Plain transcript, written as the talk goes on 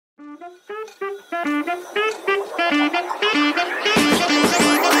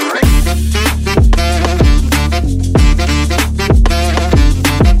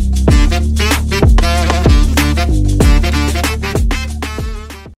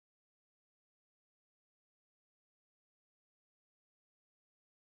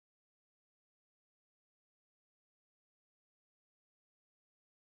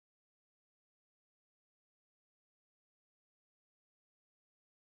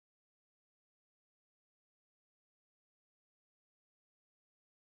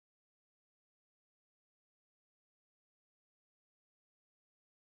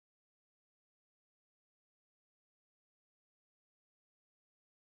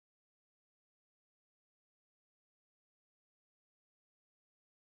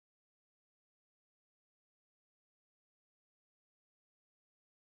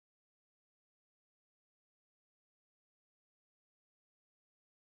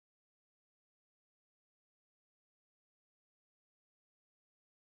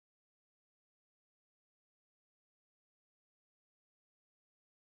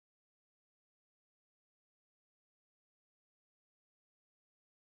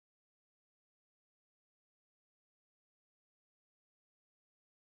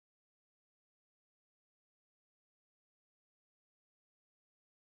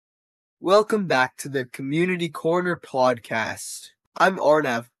Welcome back to the Community Corner podcast. I'm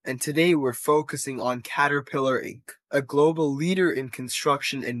Arnav, and today we're focusing on Caterpillar Inc., a global leader in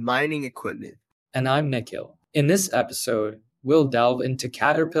construction and mining equipment. And I'm Nikhil. In this episode, we'll delve into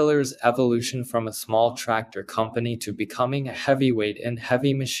Caterpillar's evolution from a small tractor company to becoming a heavyweight in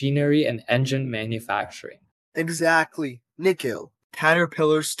heavy machinery and engine manufacturing. Exactly, Nikhil.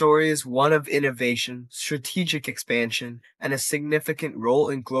 Caterpillar's story is one of innovation, strategic expansion, and a significant role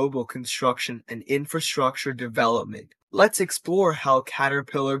in global construction and infrastructure development. Let's explore how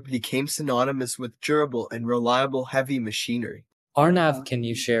Caterpillar became synonymous with durable and reliable heavy machinery. Arnav, can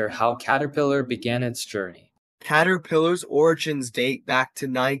you share how Caterpillar began its journey? Caterpillar's origins date back to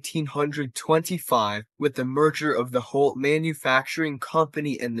 1925 with the merger of the Holt Manufacturing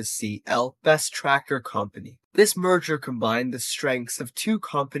Company and the C.L. Best Tractor Company. This merger combined the strengths of two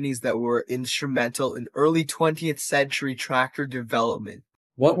companies that were instrumental in early 20th century tractor development.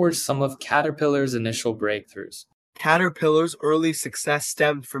 What were some of Caterpillar's initial breakthroughs? Caterpillar's early success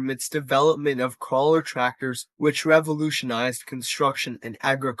stemmed from its development of crawler tractors, which revolutionized construction and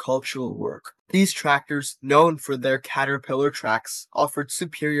agricultural work. These tractors, known for their Caterpillar tracks, offered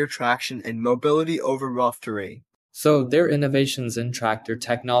superior traction and mobility over rough terrain. So, their innovations in tractor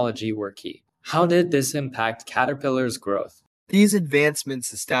technology were key. How did this impact Caterpillar's growth? These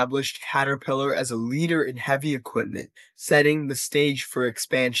advancements established Caterpillar as a leader in heavy equipment, setting the stage for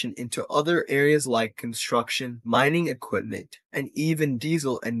expansion into other areas like construction, mining equipment, and even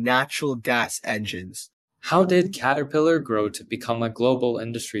diesel and natural gas engines. How did Caterpillar grow to become a global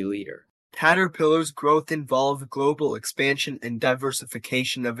industry leader? Caterpillar's growth involved global expansion and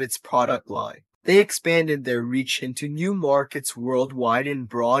diversification of its product line. They expanded their reach into new markets worldwide and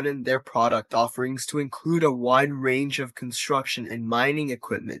broadened their product offerings to include a wide range of construction and mining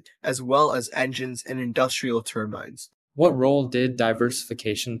equipment, as well as engines and industrial turbines. What role did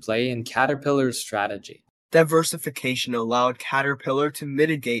diversification play in Caterpillar's strategy? Diversification allowed Caterpillar to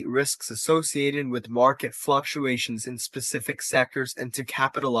mitigate risks associated with market fluctuations in specific sectors and to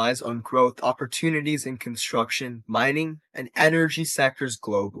capitalize on growth opportunities in construction, mining, and energy sectors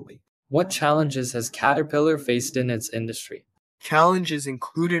globally. What challenges has Caterpillar faced in its industry? Challenges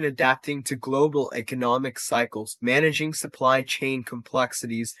included adapting to global economic cycles, managing supply chain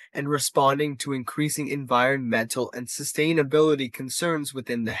complexities, and responding to increasing environmental and sustainability concerns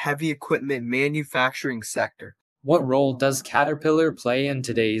within the heavy equipment manufacturing sector. What role does Caterpillar play in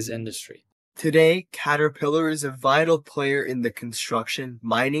today's industry? Today, Caterpillar is a vital player in the construction,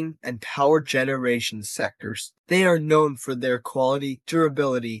 mining, and power generation sectors. They are known for their quality,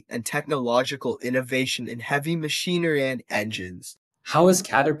 durability, and technological innovation in heavy machinery and engines. How is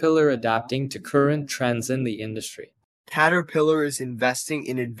Caterpillar adapting to current trends in the industry? Caterpillar is investing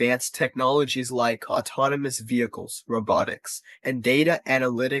in advanced technologies like autonomous vehicles, robotics, and data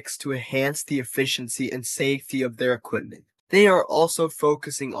analytics to enhance the efficiency and safety of their equipment. They are also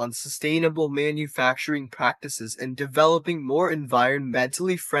focusing on sustainable manufacturing practices and developing more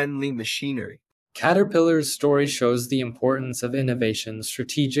environmentally friendly machinery. Caterpillar's story shows the importance of innovation,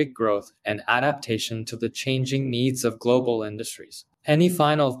 strategic growth, and adaptation to the changing needs of global industries. Any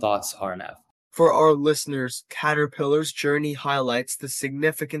final thoughts, Arnav? For our listeners, Caterpillar's journey highlights the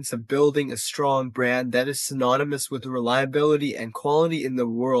significance of building a strong brand that is synonymous with reliability and quality in the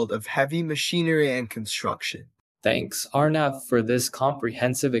world of heavy machinery and construction. Thanks, Arnav, for this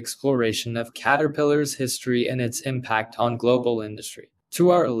comprehensive exploration of Caterpillar's history and its impact on global industry.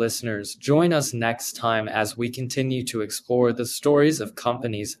 To our listeners, join us next time as we continue to explore the stories of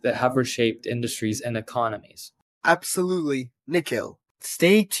companies that have reshaped industries and economies. Absolutely, Nikhil.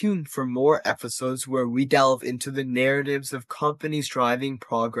 Stay tuned for more episodes where we delve into the narratives of companies driving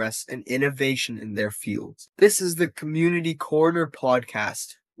progress and innovation in their fields. This is the Community Corner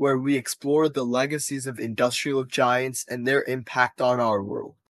podcast, where we explore the legacies of industrial giants and their impact on our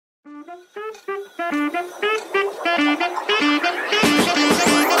world.